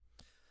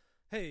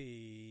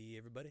Hey,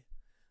 everybody.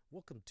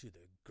 Welcome to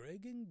the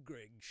Greg and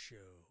Greg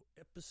Show,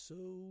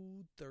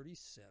 episode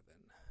 37.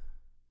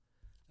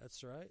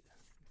 That's right.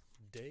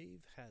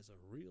 Dave has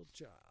a real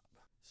job,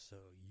 so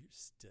you're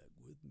stuck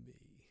with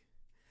me.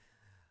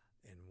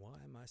 And why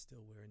am I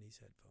still wearing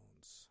these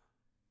headphones?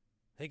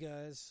 Hey,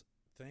 guys.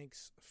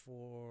 Thanks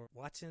for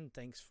watching.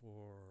 Thanks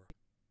for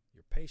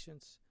your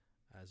patience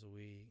as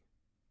we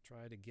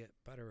try to get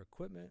better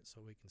equipment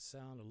so we can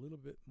sound a little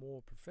bit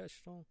more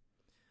professional.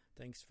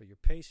 Thanks for your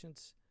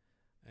patience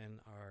and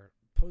our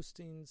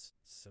postings.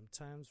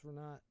 Sometimes we're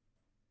not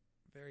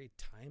very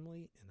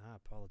timely, and I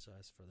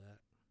apologize for that.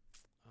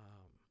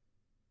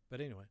 But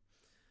anyway,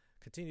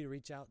 continue to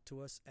reach out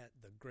to us at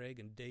the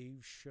Greg and Dave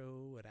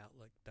Show at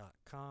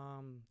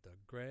Outlook.com. The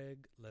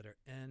Greg, letter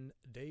N,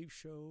 Dave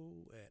Show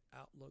at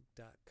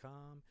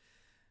Outlook.com.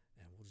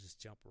 And we'll just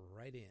jump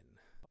right in.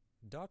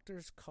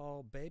 Doctors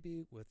call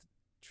baby with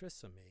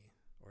trisomy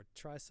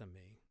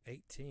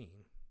 18,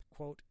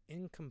 quote,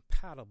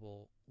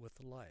 incompatible with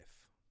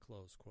life,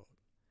 close quote.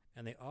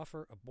 And they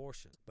offer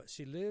abortion, but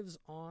she lives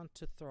on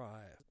to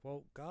thrive.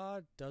 Quote,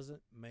 God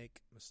doesn't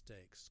make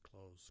mistakes,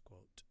 close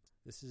quote.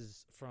 This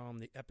is from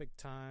the Epic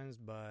Times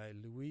by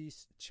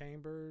Louise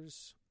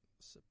Chambers,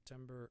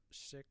 September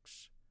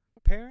 6.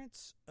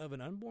 Parents of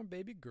an unborn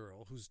baby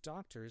girl whose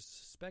doctors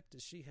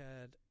suspected she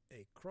had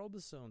a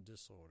chromosome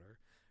disorder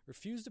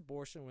refused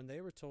abortion when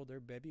they were told their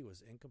baby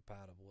was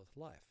incompatible with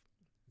life.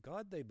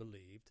 God, they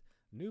believed,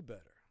 knew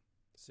better.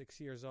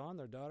 6 years on,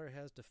 their daughter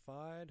has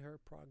defied her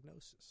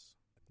prognosis.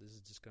 This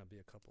is just going to be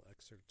a couple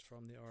excerpts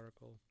from the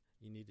article.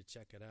 You need to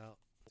check it out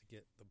to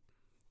get the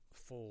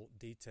full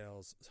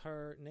details.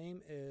 Her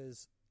name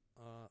is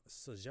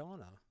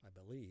Sajona, I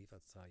believe.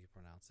 That's how you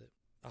pronounce it.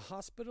 A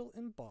hospital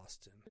in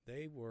Boston.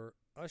 They were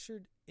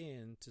ushered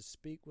in to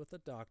speak with a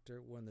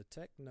doctor when the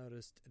tech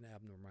noticed an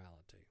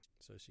abnormality.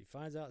 So she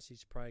finds out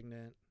she's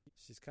pregnant.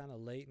 She's kind of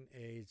late in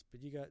age,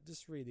 but you got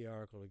just read the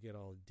article to get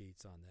all the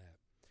deets on that.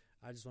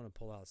 I just want to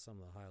pull out some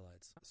of the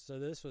highlights. So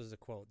this was the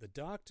quote. The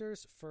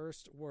doctor's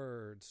first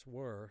words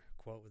were,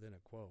 quote within a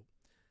quote,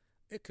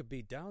 it could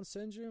be Down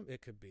syndrome,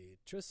 it could be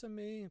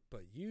trisomy,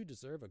 but you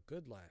deserve a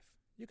good life.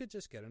 You could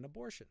just get an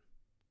abortion,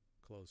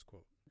 close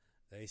quote.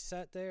 They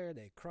sat there,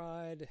 they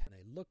cried, and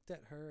they looked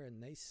at her,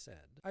 and they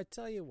said, I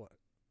tell you what,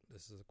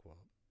 this is a quote,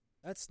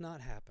 that's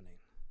not happening.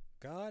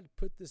 God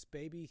put this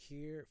baby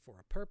here for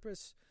a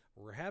purpose.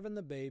 We're having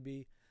the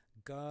baby.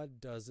 God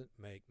doesn't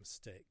make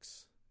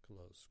mistakes.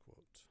 Close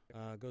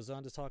quote. Goes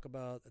on to talk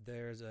about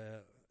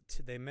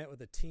they met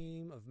with a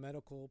team of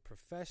medical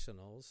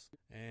professionals,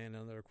 and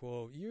another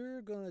quote,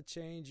 you're going to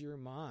change your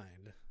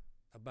mind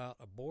about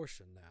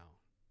abortion now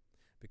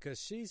because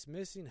she's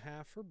missing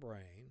half her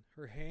brain.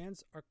 Her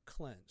hands are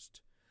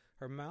clenched.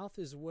 Her mouth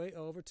is way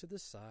over to the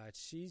side.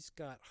 She's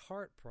got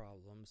heart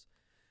problems.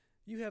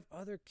 You have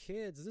other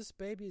kids. This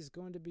baby is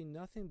going to be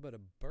nothing but a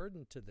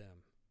burden to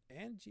them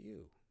and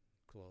you,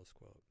 close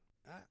quote.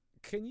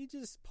 Can you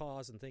just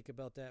pause and think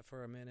about that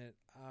for a minute?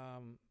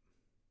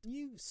 Do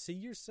you see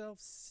yourself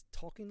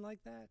talking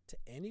like that to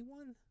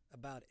anyone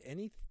about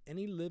any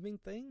living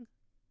thing?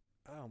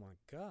 Oh my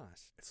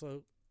gosh.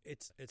 So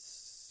it's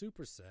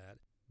super sad,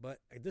 but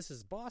this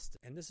is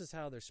Boston, and this is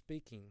how they're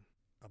speaking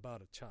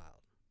about a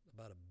child,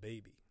 about a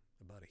baby,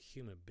 about a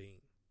human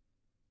being.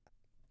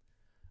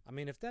 I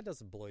mean, if that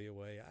doesn't blow you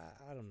away,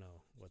 I don't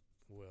know what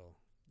will.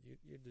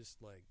 You're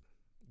just like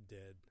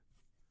dead,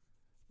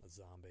 a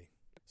zombie.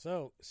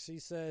 So she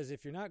says,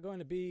 if you're not going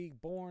to be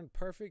born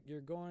perfect,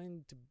 you're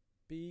going to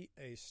be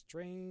a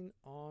strain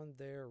on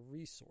their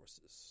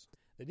resources.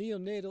 The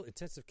neonatal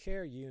intensive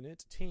care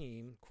unit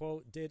team,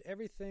 quote, did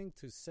everything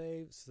to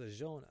save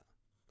Sajona,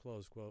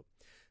 close quote,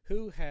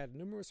 who had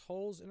numerous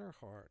holes in her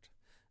heart.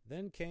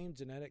 Then came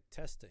genetic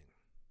testing.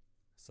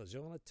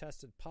 Sajona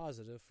tested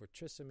positive for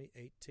trisomy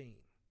 18.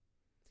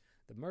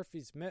 The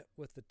Murphys met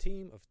with a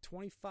team of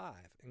 25,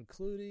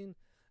 including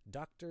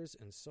doctors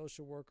and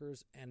social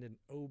workers and an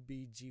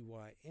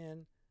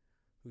OBGYN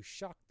who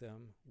shocked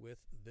them with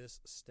this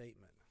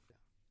statement.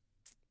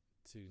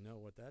 To know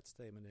what that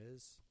statement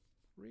is,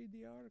 read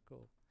the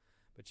article.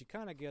 But you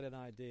kind of get an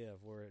idea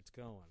of where it's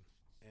going.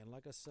 And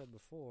like I said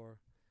before,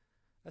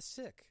 that's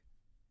sick.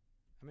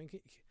 I mean,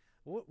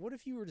 what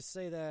if you were to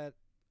say that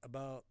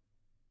about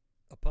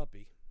a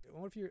puppy?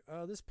 What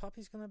if this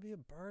puppy's going to be a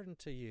burden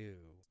to you?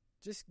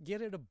 Just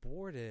get it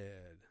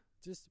aborted.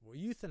 Just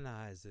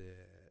euthanize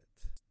it.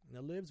 And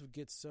the libs would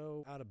get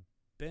so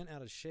bent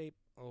out of shape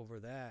over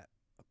that,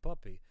 a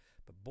puppy.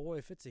 But boy,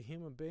 if it's a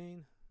human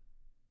being,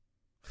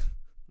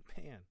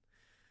 man,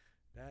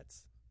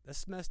 that's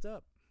messed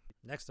up.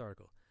 Next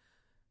article.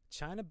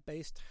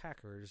 China-based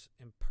hackers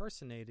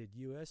impersonated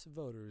U.S.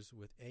 voters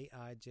with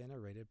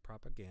AI-generated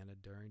propaganda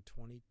during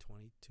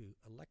 2022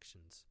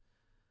 elections,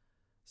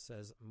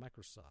 says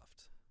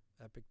Microsoft.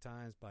 Epic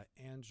Times by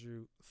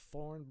Andrew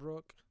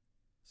Thornbrook,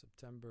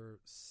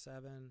 September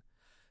 7.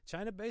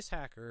 China-based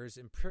hackers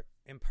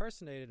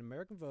impersonated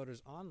American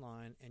voters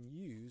online and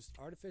used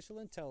artificial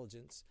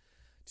intelligence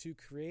to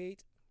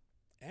create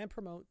and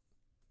promote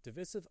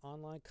divisive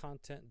online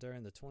content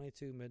during the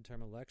 22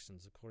 midterm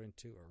elections, according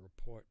to a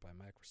report by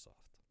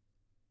Microsoft.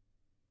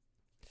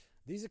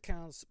 These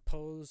accounts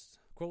posed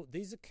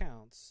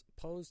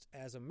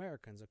as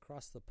Americans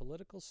across the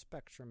political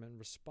spectrum and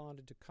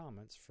responded to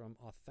comments from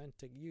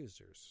authentic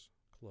users,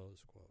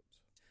 close quote.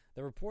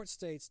 The report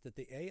states that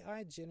the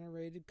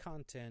AI-generated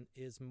content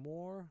is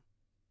more,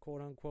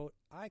 quote-unquote,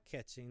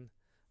 eye-catching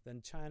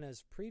than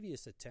China's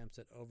previous attempts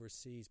at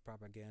overseas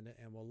propaganda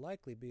and will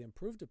likely be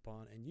improved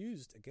upon and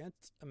used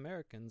against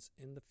Americans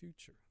in the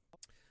future.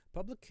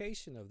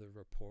 Publication of the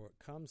report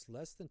comes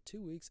less than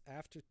 2 weeks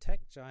after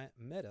tech giant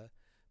Meta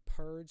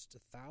purged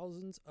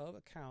thousands of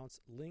accounts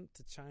linked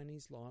to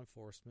Chinese law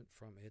enforcement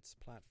from its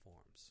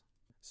platforms.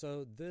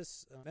 So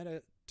this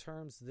Meta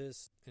terms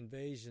this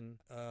invasion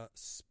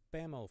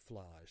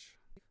spamouflage.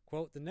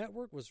 Quote, the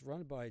network was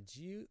run by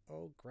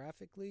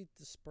geographically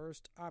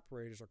dispersed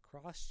operators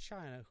across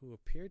China who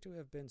appear to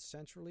have been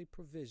centrally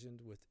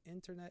provisioned with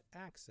internet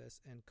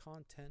access and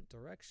content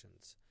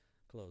directions,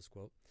 close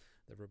quote,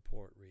 the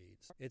report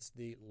reads. It's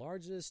the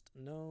largest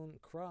known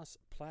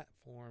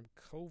cross-platform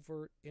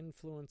covert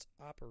influence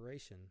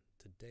operation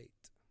to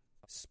date.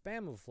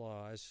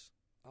 Spamouflage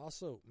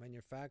also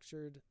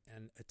manufactured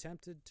and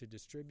attempted to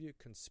distribute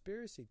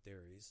conspiracy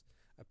theories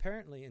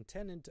apparently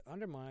intended to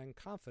undermine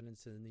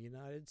confidence in the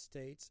United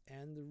States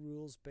and the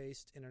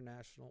rules-based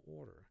international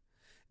order.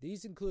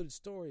 These included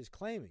stories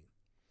claiming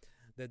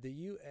that the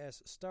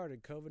U.S.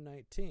 started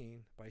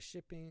COVID-19 by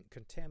shipping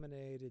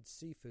contaminated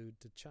seafood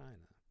to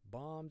China,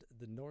 bombed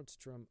the Nord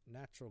Stream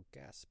natural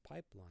gas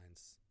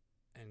pipelines,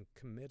 and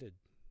committed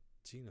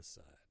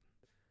genocide.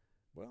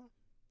 Well,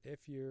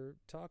 if you're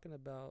talking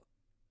about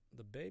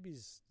the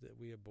babies that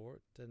we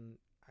abort, then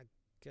I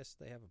guess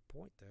they have a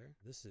point there.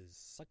 This is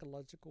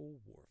psychological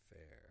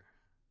warfare.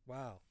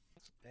 Wow.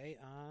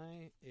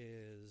 AI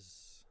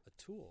is a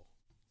tool.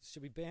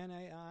 Should we ban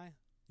AI?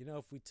 You know,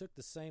 if we took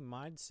the same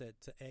mindset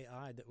to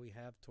AI that we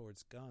have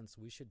towards guns,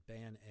 we should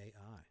ban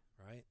AI,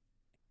 right?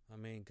 I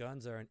mean,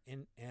 guns are an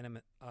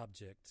inanimate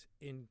object,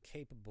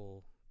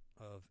 incapable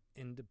of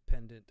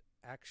independent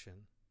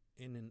action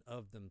in and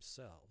of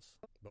themselves.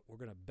 But we're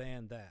going to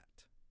ban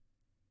that.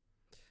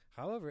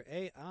 However,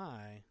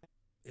 AI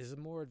is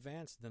more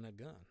advanced than a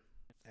gun.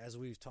 As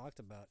we've talked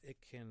about, it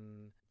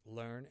can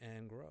learn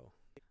and grow.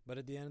 But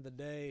at the end of the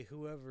day,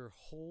 whoever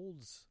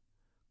holds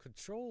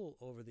control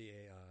over the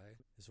AI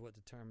is what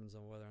determines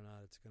on whether or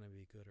not it's going to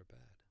be good or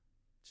bad.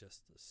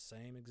 Just the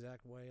same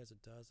exact way as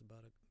it does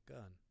about a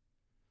gun.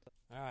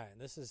 All right,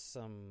 this is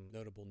some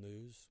notable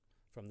news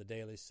from the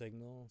Daily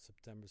Signal,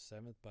 September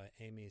 7th, by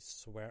Amy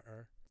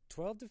Swearer.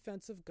 12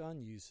 defensive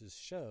gun uses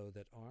show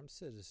that armed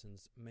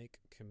citizens make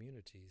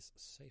communities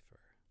safer.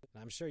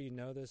 Now, I'm sure you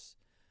know this,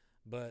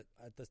 but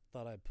I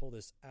thought I'd pull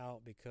this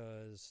out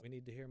because we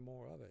need to hear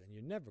more of it, and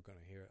you're never going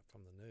to hear it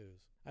from the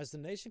news. As the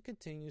nation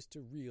continues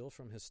to reel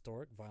from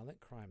historic violent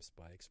crime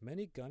spikes,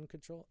 many gun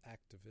control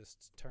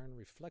activists turn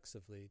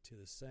reflexively to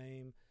the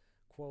same,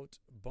 quote,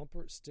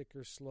 bumper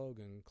sticker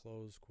slogan,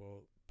 close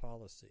quote,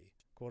 policy,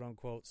 quote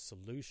unquote,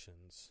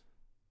 solutions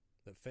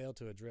that fail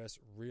to address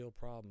real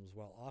problems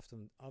while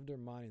often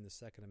undermining the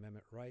Second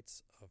Amendment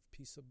rights of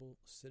peaceable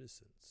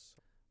citizens.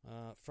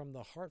 From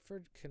the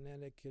Hartford,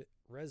 Connecticut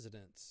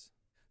residents.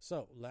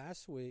 So,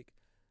 last week,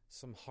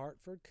 some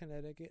Hartford,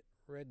 Connecticut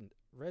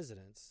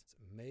residents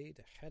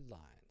made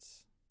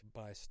headlines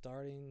by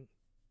starting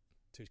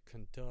to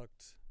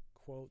conduct,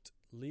 quote,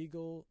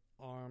 legal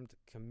armed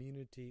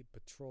community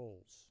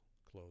patrols,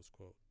 close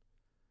quote,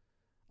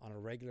 on a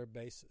regular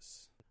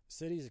basis.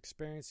 Cities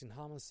experiencing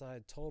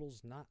homicide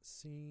totals not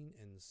seen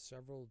in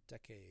several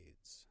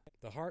decades.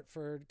 The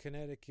Hartford,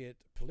 Connecticut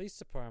Police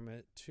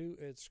Department, to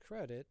its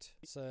credit,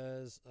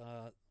 says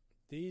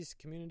these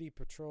community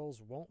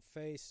patrols won't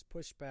face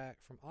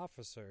pushback from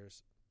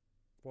officers,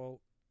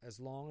 quote, as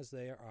long as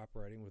they are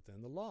operating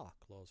within the law,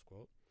 close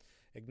quote,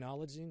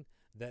 acknowledging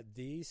that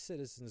these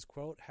citizens,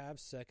 quote, have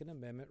Second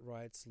Amendment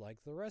rights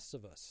like the rest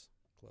of us,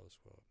 close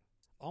quote.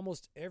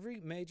 Almost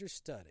every major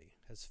study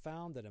has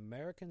found that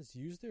Americans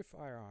use their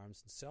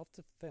firearms in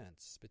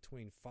self-defense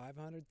between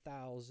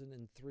 500,000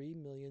 and 3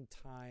 million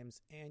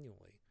times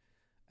annually,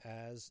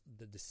 as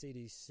the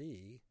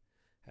CDC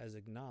has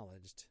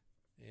acknowledged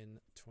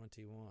in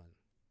 21.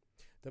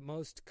 The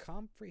most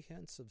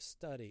comprehensive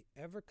study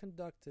ever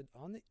conducted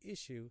on the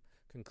issue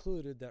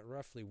concluded that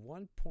roughly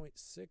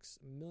 1.6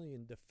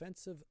 million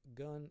defensive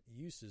gun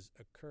uses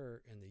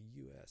occur in the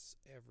U.S.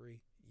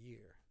 every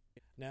year.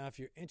 Now, if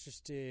you're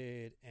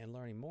interested in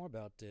learning more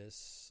about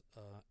this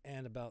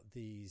and about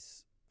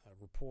these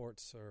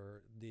reports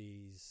or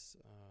these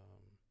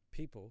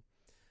people,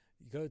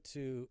 you go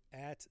to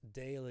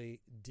 @DailyDGU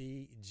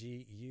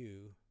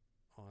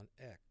on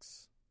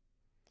X.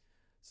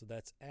 So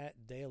that's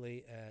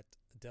 @Daily at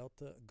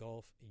Delta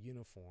Golf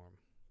Uniform.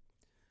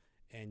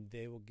 And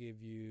they will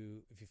give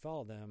you, if you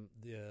follow them,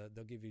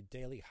 they'll give you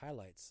daily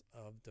highlights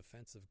of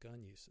defensive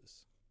gun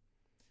uses.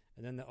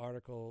 And then the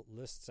article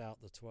lists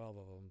out the 12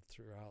 of them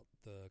throughout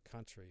the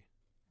country.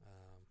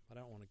 I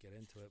don't want to get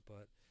into it,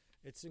 but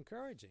it's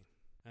encouraging.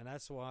 And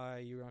that's why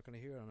you're not going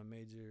to hear it on a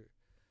major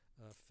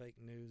fake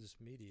news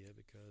media,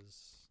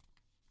 because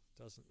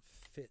it doesn't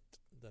fit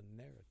the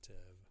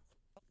narrative.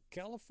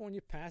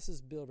 California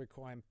passes bill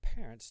requiring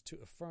parents to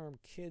affirm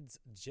kids'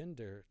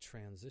 gender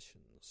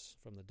transitions.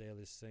 From the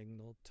Daily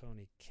Signal,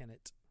 Tony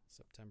Kennett,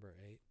 September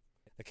 8.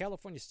 The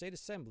California State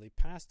Assembly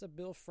passed a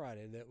bill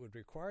Friday that would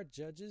require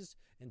judges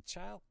in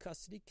child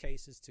custody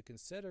cases to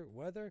consider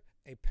whether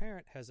a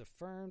parent has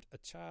affirmed a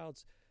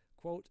child's,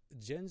 quote,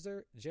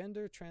 gender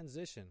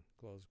transition,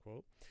 close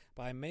quote,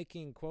 by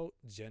making, quote,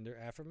 gender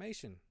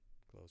affirmation,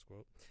 close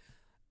quote,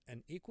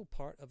 an equal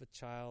part of a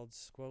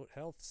child's, quote,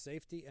 health,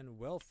 safety, and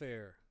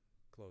welfare,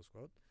 close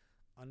quote,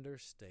 under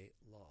state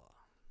law.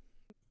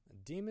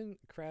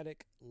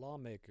 Democratic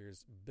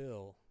lawmakers'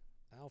 bill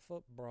Alpha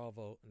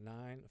Bravo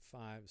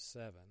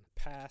 957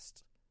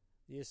 passed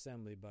the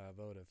Assembly by a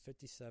vote of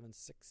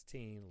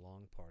 57-16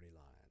 along party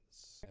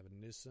lines.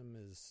 Gavin Newsom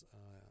is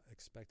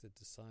expected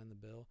to sign the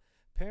bill.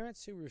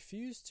 Parents who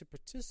refuse to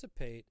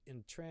participate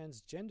in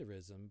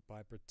transgenderism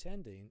by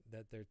pretending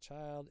that their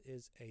child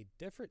is a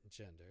different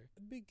gender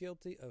would be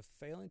guilty of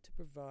failing to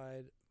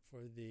provide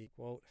for the,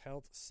 quote,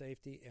 health,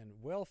 safety, and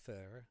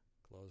welfare,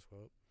 close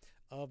quote,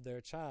 of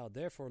their child,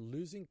 therefore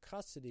losing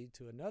custody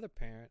to another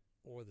parent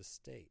or the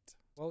state.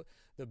 Well,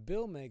 the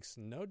bill makes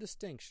no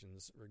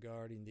distinctions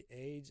regarding the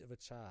age of a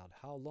child,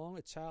 how long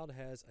a child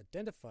has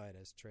identified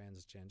as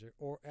transgender,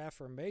 or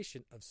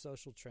affirmation of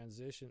social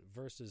transition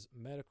versus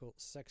medical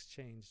sex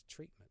change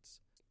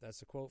treatments.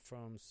 That's a quote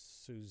from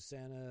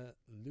Susanna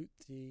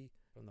Luthi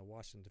from the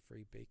Washington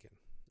Free Beacon.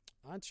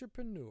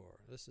 Entrepreneur,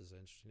 this is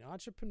interesting.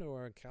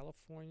 Entrepreneur in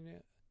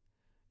California,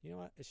 you know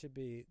what? It should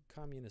be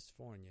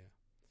Communistfornia.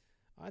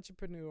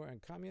 Entrepreneur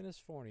and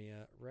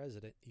Communistfornia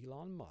resident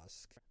Elon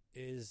Musk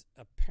is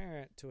a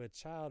parent to a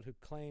child who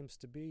claims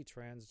to be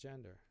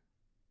transgender.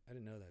 I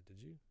didn't know that,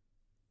 did you?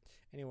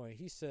 Anyway,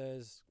 he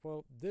says,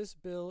 quote, this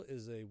bill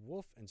is a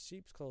wolf in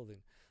sheep's clothing.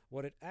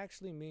 What it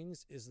actually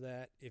means is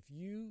that if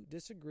you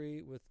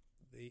disagree with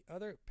the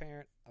other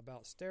parent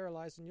about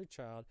sterilizing your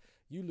child,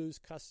 you lose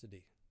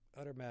custody.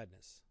 Utter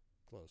madness,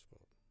 close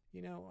quote.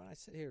 You know, when I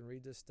sit here and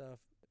read this stuff,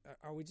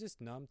 are we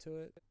just numb to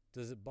it?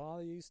 Does it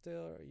bother you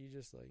still, or are you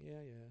just like, yeah,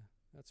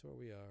 that's where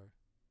we are?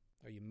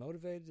 Are you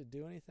motivated to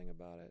do anything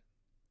about it?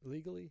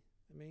 Legally,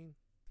 I mean?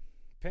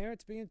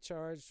 Parents being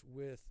charged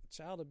with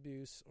child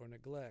abuse or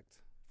neglect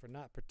for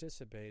not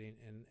participating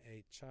in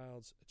a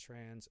child's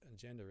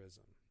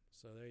transgenderism.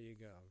 So there you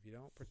go. If you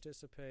don't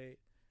participate,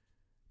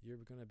 you're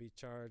going to be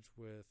charged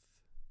with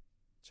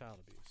child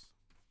abuse.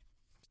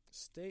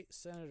 State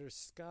Senator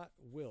Scott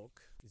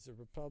Wilk, he's a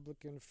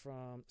Republican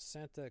from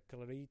Santa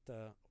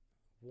Clarita,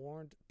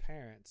 warned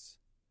parents,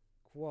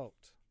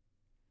 quote,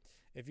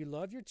 if you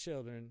love your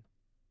children,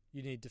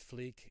 you need to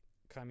flee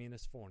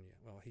Communistfornia.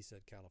 Well, he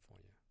said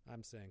California.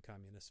 I'm saying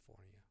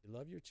Communistfornia. If you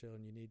love your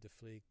children, you need to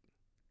flee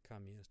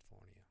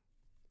Communistfornia.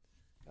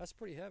 That's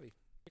pretty heavy.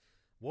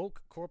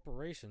 Woke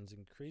corporations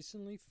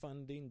increasingly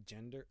funding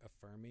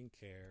gender-affirming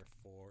care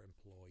for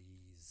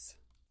employees.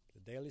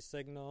 The Daily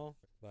Signal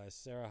by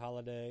Sarah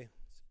Holliday,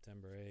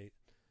 September 8.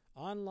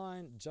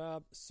 Online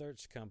job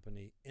search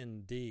company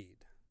Indeed.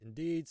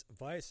 Indeed's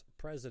Vice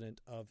President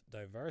of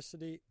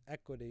Diversity,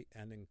 Equity,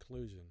 and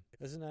Inclusion.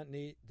 Isn't that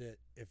neat that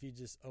if you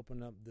just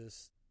open up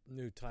this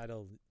new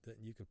title that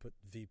you can put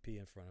VP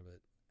in front of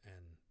it,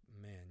 and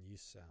man, you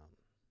sound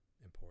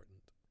important.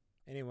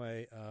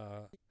 Anyway,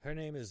 her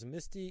name is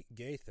Misty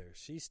Gaither.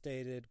 She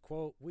stated,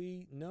 quote,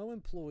 we know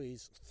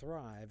employees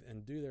thrive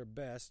and do their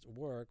best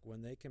work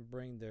when they can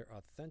bring their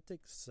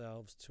authentic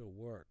selves to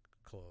work,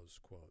 close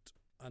quote.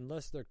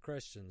 Unless they're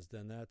Christians,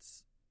 then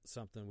that's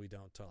something we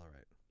don't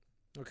tolerate.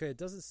 Okay, it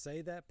doesn't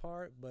say that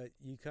part, but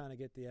you kind of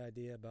get the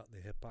idea about the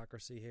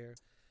hypocrisy here.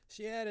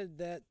 She added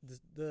that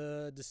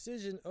the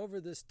decision over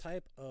this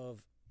type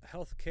of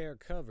health care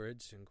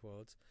coverage, in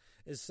quotes,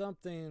 is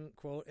something,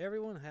 quote,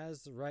 everyone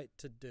has the right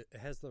to do,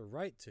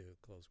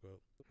 close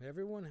quote.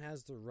 Everyone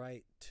has the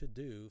right to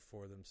do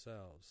for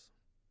themselves.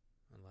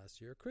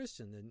 Unless you're a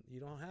Christian, then you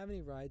don't have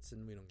any rights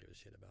and we don't give a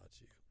shit about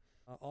you.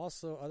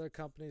 Also, other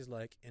companies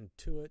like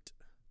Intuit,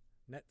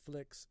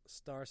 Netflix,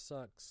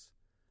 StarSucks,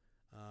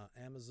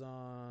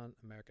 Amazon,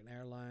 American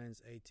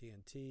Airlines,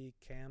 AT&T,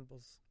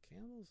 Campbell's,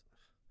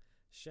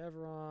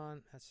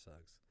 Chevron, that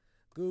sucks,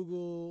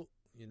 Google,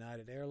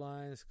 United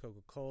Airlines,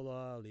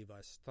 Coca-Cola,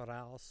 Levi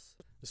Strauss.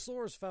 The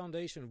Soros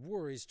Foundation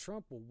worries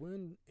Trump will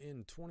win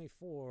in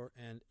 24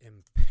 and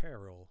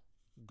imperil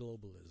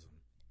globalism.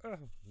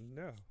 Oh,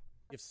 no.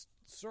 If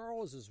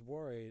Soros is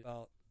worried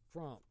about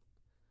Trump,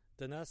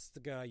 then that's the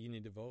guy you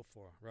need to vote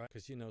for, right?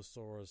 Because you know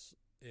Soros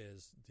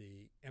is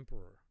the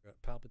emperor.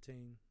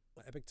 Palpatine.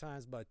 Epic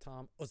Times by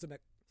Tom Ozimek,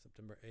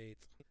 September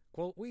 8th.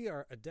 Quote, we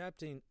are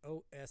adapting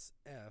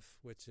OSF,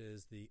 which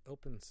is the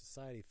Open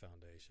Society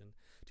Foundation,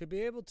 to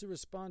be able to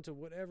respond to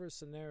whatever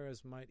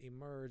scenarios might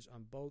emerge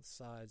on both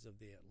sides of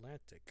the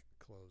Atlantic,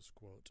 close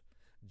quote.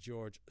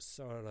 George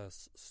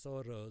Soros'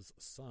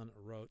 son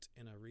wrote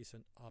in a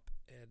recent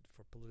op-ed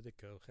for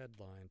Politico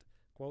headlined,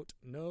 quote,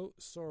 no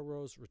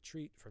Soros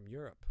retreat from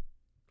Europe,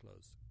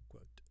 close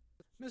quote.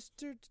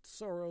 Mr.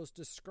 Soros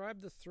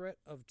described the threat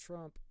of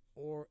Trump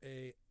or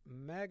a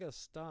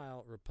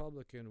MAGA-style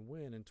Republican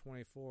win in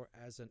 24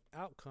 as an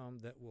outcome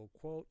that will,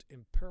 quote,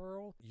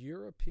 imperil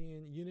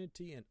European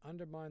unity and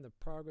undermine the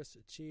progress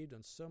achieved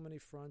on so many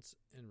fronts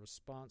in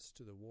response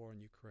to the war in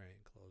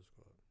Ukraine, close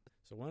quote.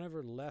 So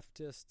whenever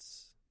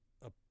leftists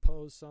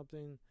oppose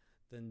something,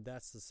 then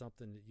that's the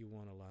something that you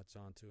want to latch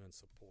onto and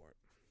support.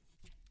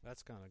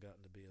 That's kind of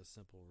gotten to be a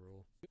simple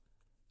rule.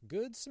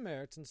 Good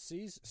Samaritan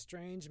sees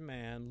strange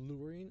man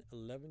luring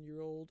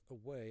 11-year-old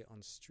away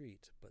on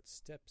street, but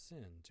steps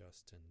in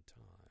just in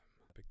time.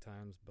 Epic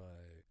Times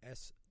by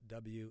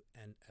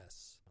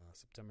SWNS,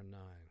 September 9.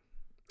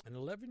 An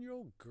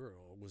 11-year-old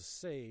girl was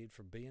saved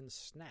from being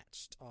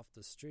snatched off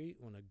the street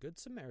when a Good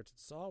Samaritan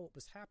saw what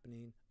was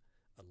happening,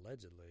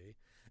 allegedly,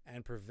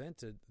 and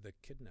prevented the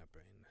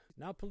kidnapping.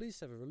 Now police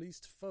have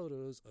released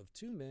photos of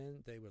two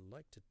men they would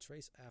like to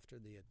trace after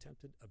the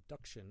attempted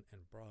abduction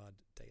in broad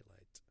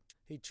daylight.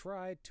 He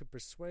tried to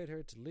persuade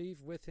her to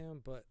leave with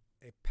him, but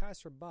a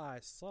passerby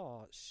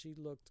saw she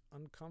looked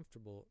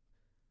uncomfortable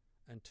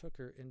and took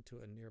her into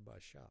a nearby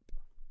shop.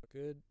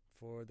 Good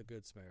for the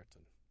Good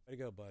Samaritan. Way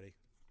to go, buddy.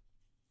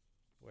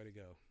 Way to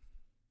go.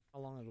 How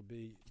long it'll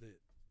be that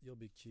you'll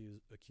be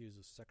accused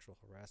of sexual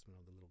harassment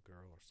of the little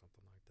girl or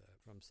something like that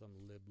from some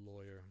lib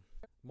lawyer.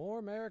 More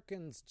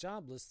Americans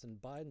jobless than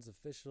Biden's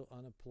official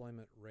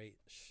unemployment rate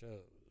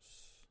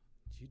shows.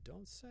 You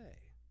don't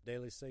say.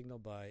 Daily Signal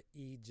by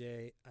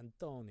E.J.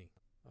 Antoni.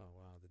 Oh,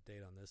 wow. The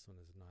date on this one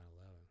is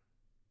 9/11.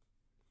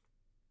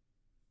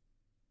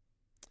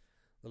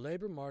 The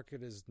labor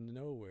market is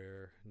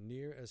nowhere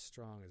near as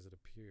strong as it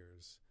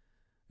appears.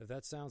 If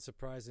that sounds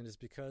surprising, it's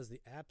because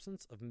the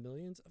absence of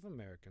millions of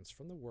Americans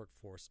from the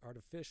workforce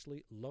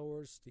artificially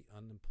lowers the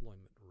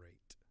unemployment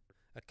rate.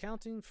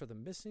 Accounting for the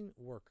missing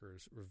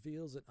workers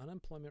reveals an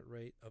unemployment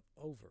rate of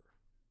over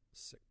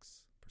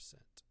 6%,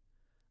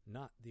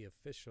 not the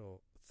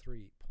official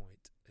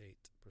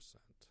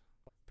 3.8%.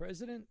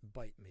 President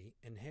Bite Me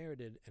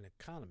inherited an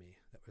economy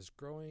that was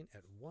growing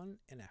at $1.5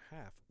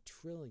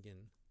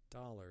 trillion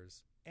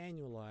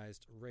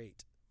annualized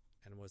rate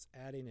and was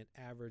adding an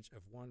average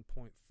of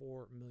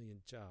 1.4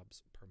 million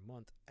jobs per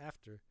month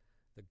after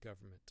the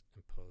government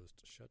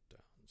imposed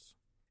shutdowns.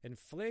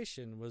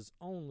 Inflation was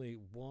only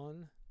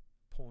 1.4%,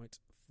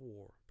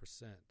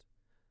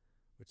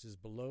 which is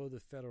below the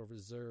Federal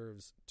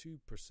Reserve's 2%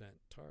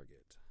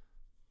 target.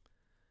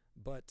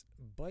 But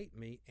Bite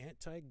Me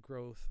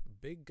anti-growth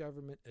big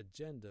government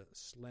agenda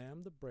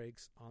slammed the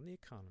brakes on the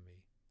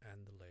economy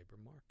and the labor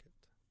market.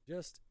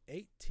 Just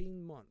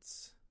 18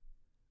 months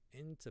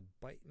into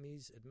Bite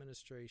Me's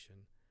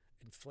administration,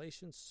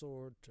 inflation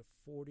soared to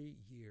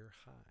 40-year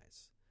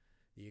highs.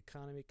 The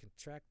economy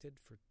contracted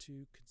for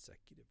 2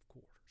 consecutive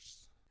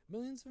quarters.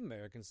 Millions of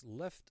Americans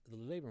left the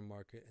labor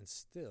market and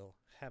still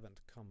haven't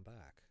come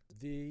back.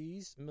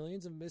 These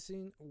millions of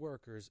missing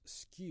workers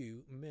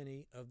skew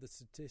many of the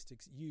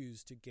statistics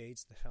used to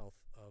gauge the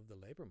health of the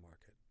labor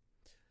market.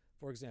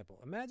 For example,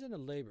 imagine a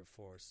labor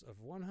force of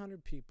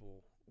 100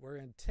 people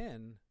wherein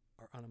 10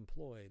 are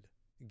unemployed,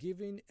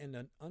 giving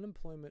an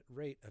unemployment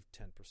rate of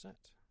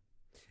 10%.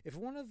 If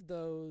one of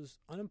those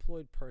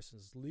unemployed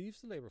persons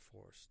leaves the labor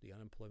force, the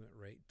unemployment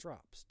rate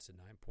drops to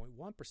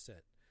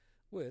 9.1%,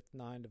 with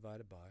 9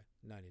 divided by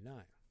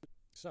 99.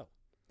 So,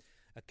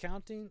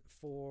 accounting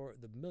for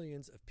the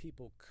millions of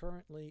people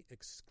currently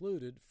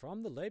excluded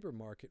from the labor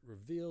market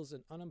reveals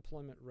an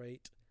unemployment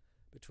rate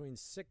between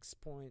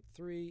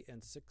 6.3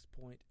 and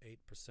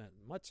 6.8%,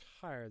 much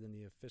higher than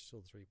the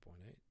official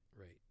 3.8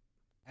 rate.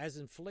 As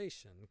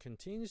inflation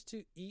continues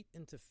to eat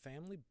into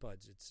family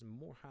budgets and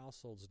more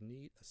households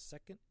need a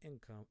second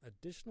income,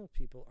 additional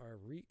people are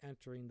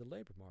re-entering the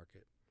labor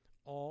market,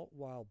 all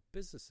while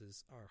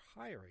businesses are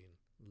hiring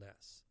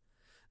less.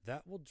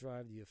 That will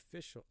drive the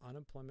official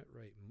unemployment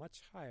rate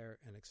much higher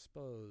and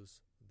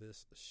expose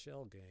this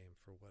shell game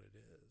for what it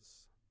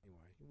is.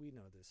 Anyway, we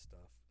know this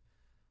stuff,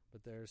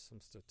 but there's some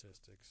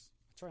statistics.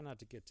 I try not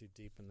to get too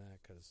deep in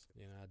that because,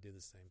 I do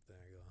the same thing.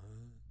 I go,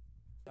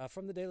 huh?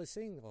 From the Daily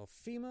Signal,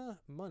 FEMA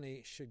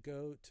money should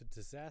go to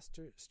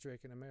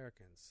disaster-stricken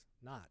Americans,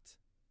 not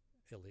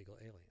illegal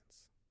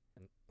aliens.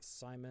 And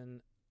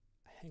Simon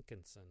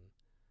Hankinson,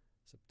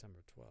 September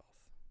 12th.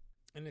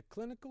 In a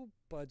clinical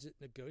budget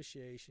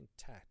negotiation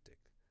tactic,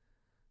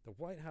 the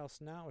White House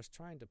now is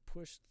trying to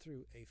push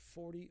through a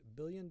 $40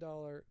 billion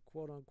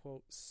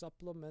quote-unquote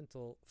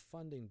supplemental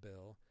funding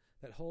bill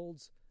that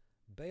holds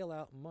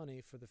bailout money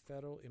for the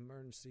Federal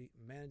Emergency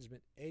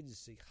Management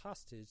Agency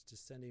hostage to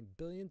sending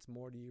billions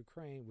more to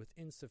Ukraine with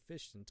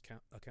insufficient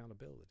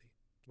accountability.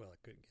 Well, it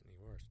couldn't get any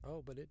worse.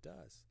 Oh, but it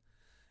does.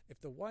 If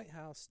the White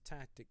House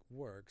tactic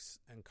works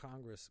and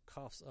Congress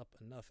coughs up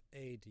enough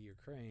aid to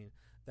Ukraine,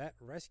 that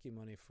rescue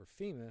money for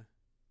FEMA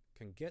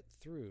can get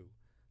through.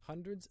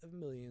 Hundreds of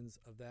millions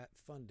of that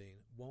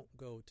funding won't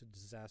go to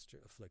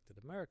disaster-afflicted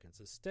Americans.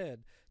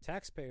 Instead,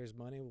 taxpayers'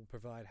 money will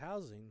provide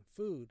housing,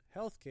 food,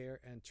 health care,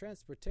 and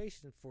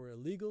transportation for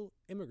illegal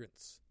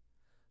immigrants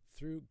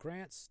through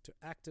grants to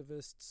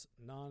activists,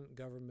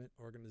 non-government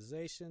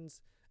organizations,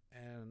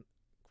 and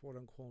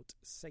quote-unquote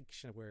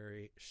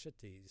sanctuary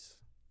cities.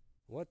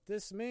 What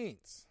this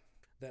means,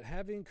 that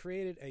having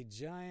created a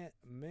giant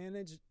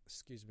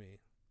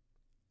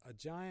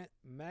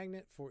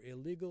magnet for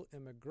illegal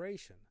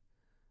immigration,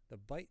 the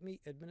Bite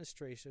Me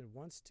administration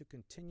wants to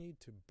continue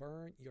to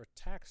burn your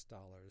tax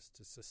dollars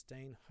to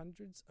sustain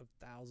hundreds of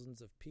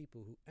thousands of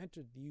people who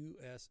entered the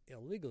U.S.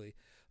 illegally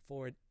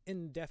for an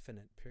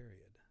indefinite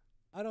period.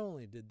 Not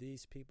only did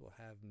these people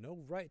have no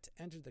right to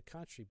enter the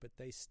country, but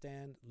they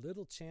stand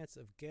little chance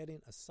of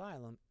getting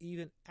asylum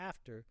even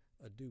after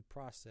a due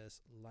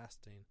process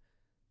lasting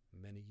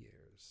many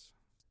years.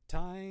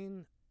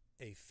 Tying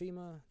a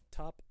FEMA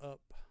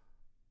top-up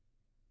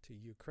to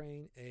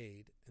Ukraine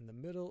aid in the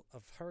middle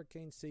of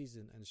hurricane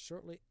season and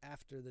shortly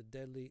after the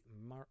deadly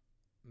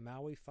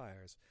Maui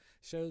fires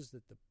shows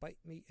that the Bite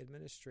Me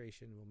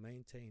administration will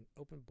maintain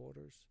open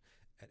borders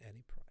at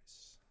any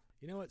price.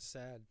 You know what's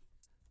sad?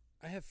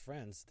 I have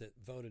friends that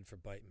voted for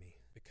Bite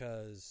Me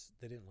because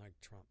they didn't like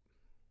Trump.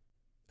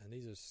 And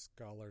these are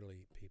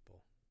scholarly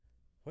people.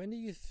 When do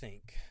you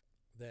think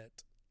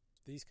that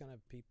these kind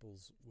of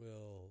peoples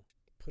will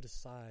put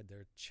aside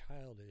their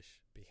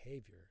childish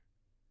behavior,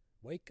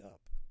 wake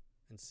up,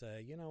 and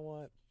say, you know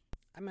what,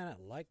 I may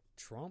not like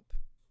Trump,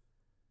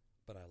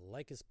 but I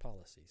like his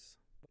policies.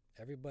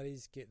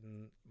 Everybody's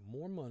getting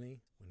more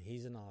money when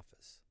he's in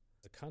office.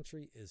 The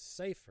country is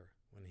safer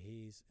when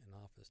he's in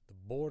office. The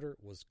border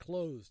was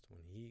closed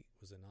when he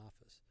was in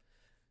office.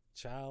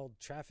 Child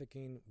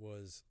trafficking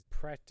was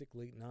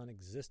practically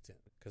non-existent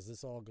because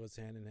this all goes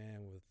hand in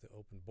hand with the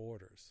open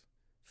borders.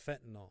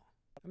 Fentanyl.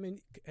 I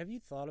mean, have you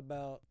thought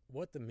about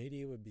what the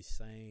media would be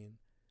saying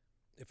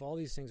if all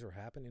these things were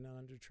happening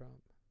under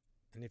Trump?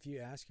 And if you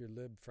ask your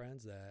lib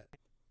friends that,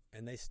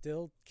 and they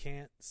still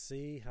can't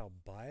see how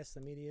biased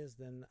the media is,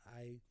 then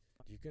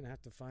you're going to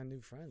have to find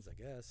new friends, I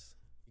guess.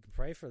 You can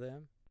pray for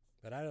them,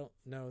 but I don't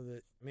know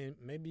that, I mean,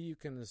 maybe you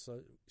can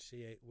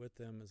associate with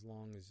them as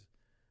long as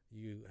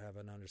you have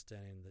an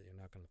understanding that you're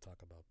not going to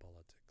talk about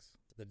politics.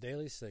 The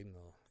Daily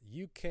Signal.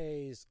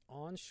 UK's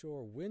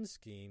onshore wind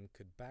scheme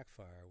could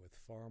backfire with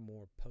far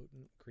more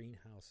potent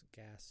greenhouse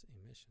gas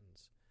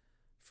emissions.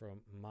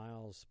 From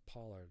Miles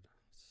Pollard,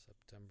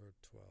 September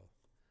 12th.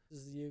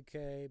 This is the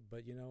UK,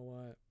 but you know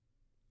what?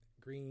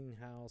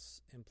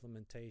 Greenhouse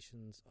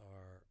implementations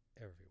are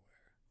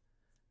everywhere.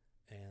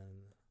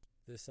 And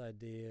this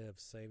idea of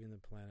saving the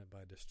planet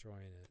by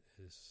destroying it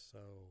is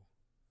so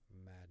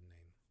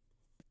maddening.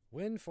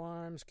 Wind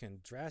farms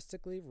can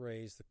drastically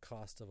raise the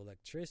cost of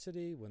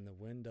electricity when the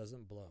wind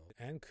doesn't blow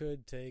and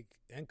could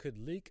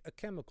leak a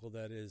chemical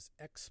that is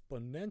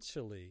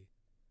exponentially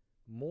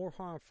more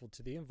harmful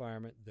to the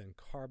environment than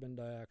carbon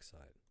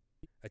dioxide.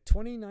 A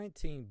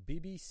 2019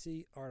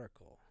 BBC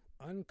article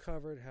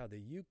uncovered how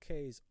the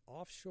UK's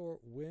offshore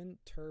wind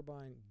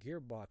turbine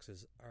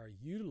gearboxes are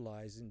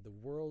utilizing the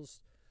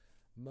world's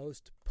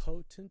most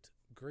potent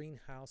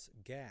greenhouse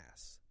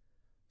gas,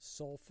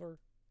 sulfur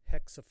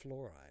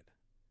hexafluoride,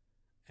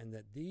 and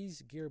that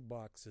these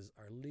gearboxes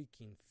are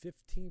leaking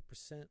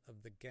 15%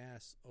 of the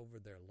gas over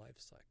their life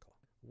cycle.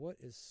 What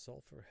is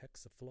sulfur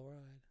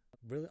hexafluoride?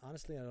 Really,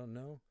 honestly, I don't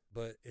know,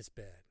 but it's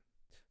bad.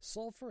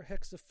 Sulfur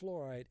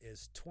hexafluoride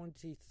is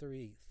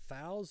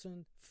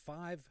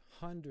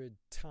 23,500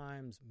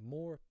 times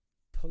more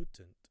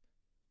potent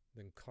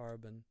than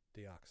carbon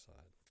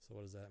dioxide. So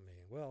what does that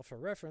mean? Well, for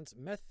reference,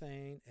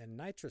 methane and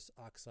nitrous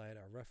oxide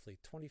are roughly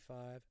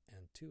 25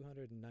 and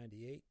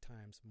 298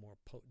 times more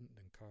potent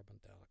than carbon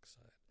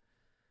dioxide,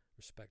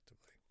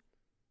 respectively.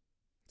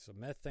 So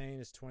methane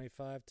is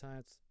 25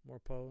 times more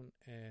potent,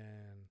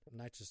 and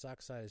nitrous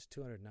oxide is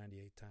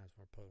 298 times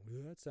more potent.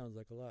 Well, that sounds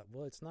like a lot.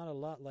 Well, it's not a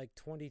lot like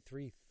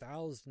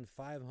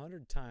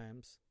 23,500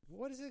 times.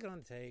 What is it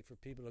going to take for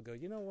people to go,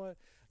 you know what?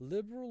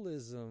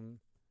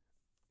 Liberalism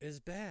is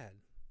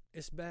bad.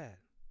 It's bad.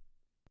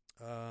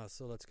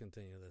 So let's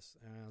continue this.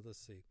 Let's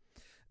see.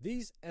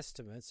 These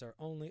estimates are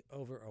only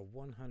over a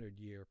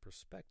 100-year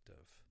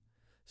perspective.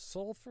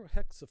 Sulfur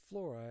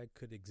hexafluoride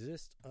could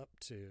exist up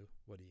to,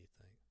 what do you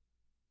think?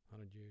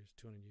 100 years,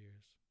 200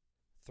 years,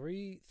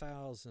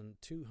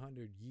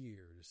 3,200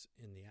 years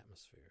in the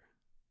atmosphere.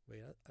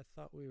 Wait, I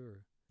thought we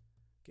were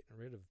getting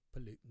rid of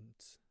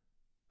pollutants.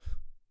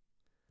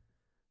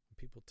 When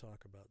people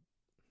talk about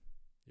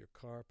your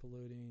car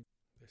polluting,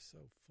 they're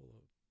so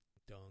full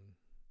of dung.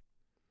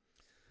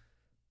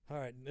 All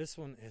right, this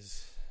one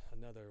is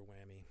another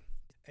whammy.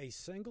 A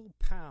single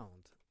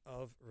pound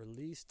of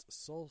released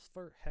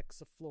sulfur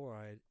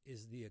hexafluoride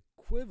is the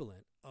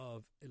equivalent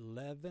of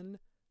 11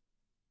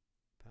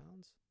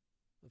 pounds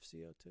of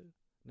CO2?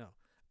 No,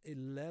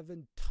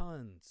 11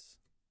 tons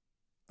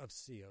of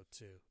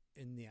CO2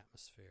 in the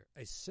atmosphere.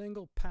 A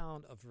single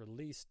pound of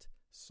released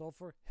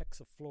sulfur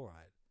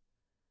hexafluoride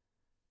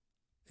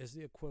is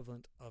the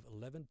equivalent of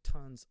 11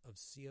 tons of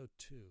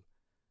CO2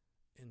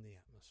 in the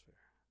atmosphere.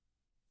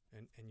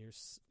 And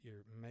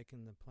you're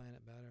making the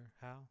planet better.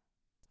 How?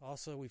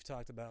 Also, we've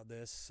talked about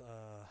this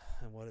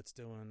and what it's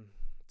doing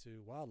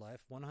to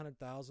wildlife.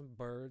 100,000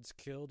 birds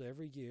killed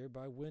every year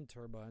by wind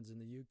turbines in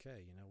the UK.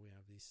 You know, we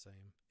have these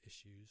same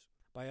issues.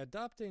 By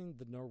adopting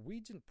the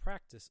Norwegian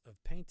practice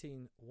of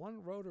painting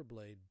one rotor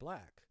blade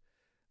black,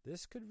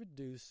 this could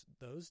reduce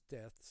those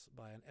deaths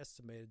by an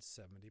estimated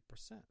 70%.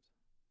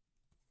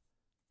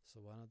 So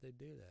why don't they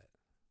do that?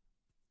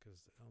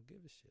 Because they don't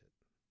give a shit.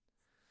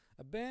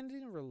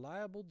 Abandoning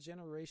reliable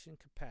generation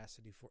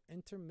capacity for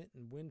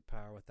intermittent wind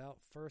power without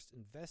first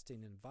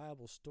investing in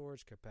viable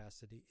storage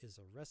capacity is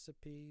a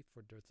recipe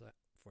for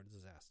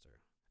disaster.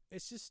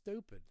 It's just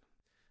stupid.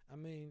 I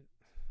mean,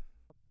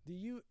 do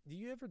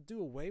you ever do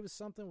away with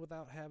something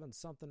without having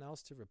something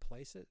else to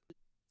replace it?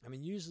 I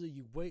mean, usually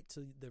you wait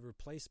till the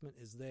replacement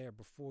is there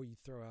before you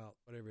throw out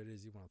whatever it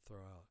is you want to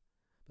throw out.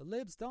 But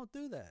libs don't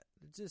do that.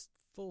 They're just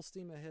full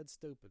steam ahead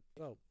stupid.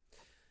 So,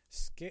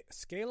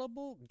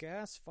 scalable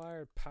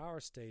gas-fired power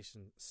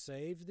station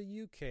saved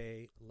the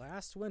UK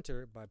last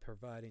winter by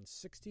providing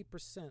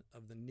 60%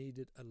 of the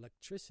needed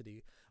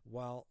electricity,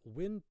 while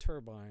wind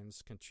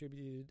turbines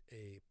contributed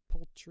a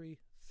paltry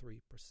 3%.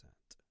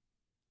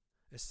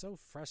 It's so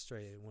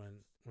frustrating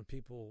when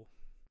people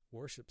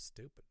worship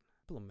stupid,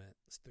 implement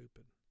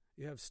stupid.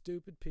 You have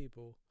stupid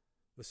people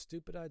with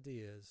stupid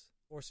ideas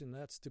forcing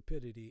that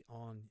stupidity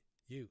on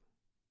you.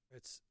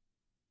 It's,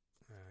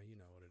 you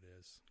know what it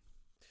is.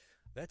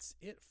 That's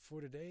it for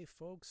today,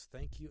 folks.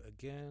 Thank you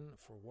again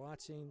for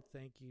watching.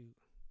 Thank you,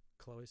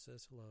 Chloe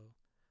says hello,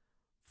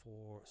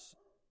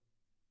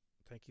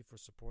 thank you for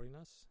supporting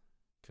us.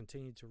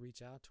 Continue to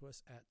reach out to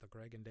us at the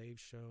Greg and Dave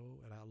Show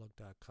at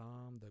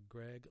Outlook.com. The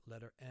Greg,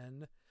 letter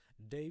N,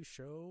 Dave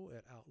Show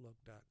at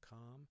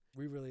Outlook.com.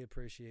 We really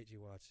appreciate you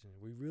watching.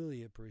 We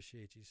really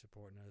appreciate you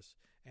supporting us.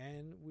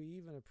 And we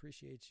even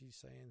appreciate you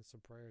saying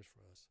some prayers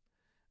for us.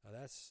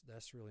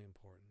 That's really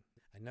important.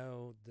 I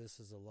know this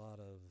is a lot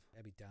of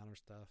heavy downer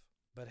stuff,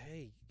 but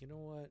hey, you know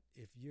what?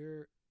 If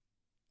your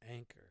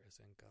anchor is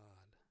in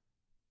God,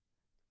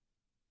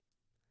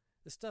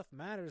 this stuff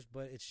matters,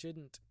 but it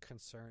shouldn't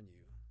concern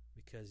you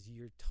because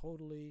you're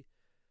totally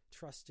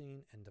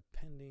trusting and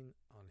depending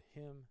on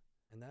Him,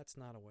 and that's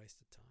not a waste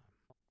of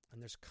time.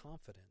 And there's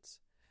confidence,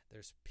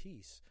 there's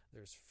peace,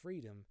 there's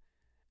freedom,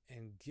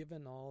 and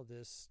giving all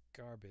this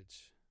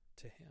garbage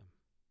to Him.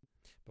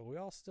 But we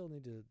all still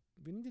need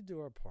to do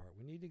our part.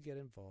 We need to get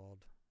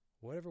involved,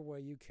 whatever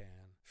way you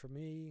can. For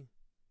me,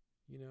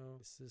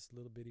 it's this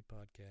little bitty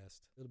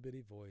podcast, little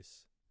bitty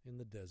voice in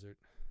the desert,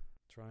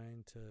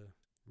 trying to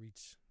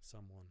reach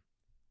someone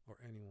or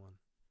anyone.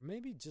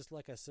 Maybe just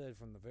like I said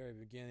from the very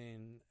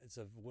beginning, it's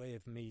a way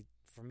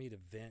for me to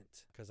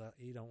vent because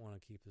you don't want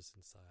to keep this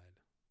inside.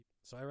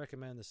 So I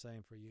recommend the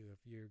same for you.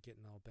 If you're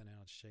getting all bent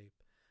out of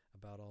shape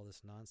about all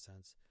this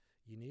nonsense,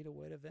 you need a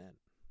way to vent.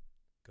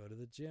 Go to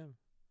the gym.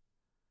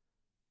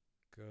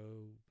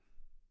 Go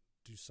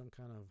do some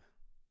kind of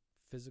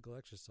physical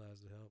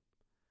exercise to help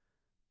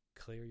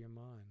clear your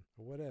mind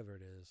or whatever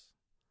it is.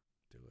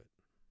 Do it.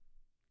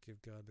 Give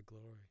God the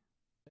glory.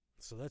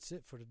 So that's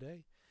it for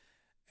today.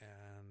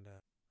 And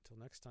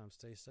until next time,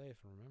 stay safe.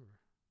 And remember,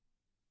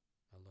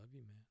 I love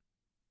you, man.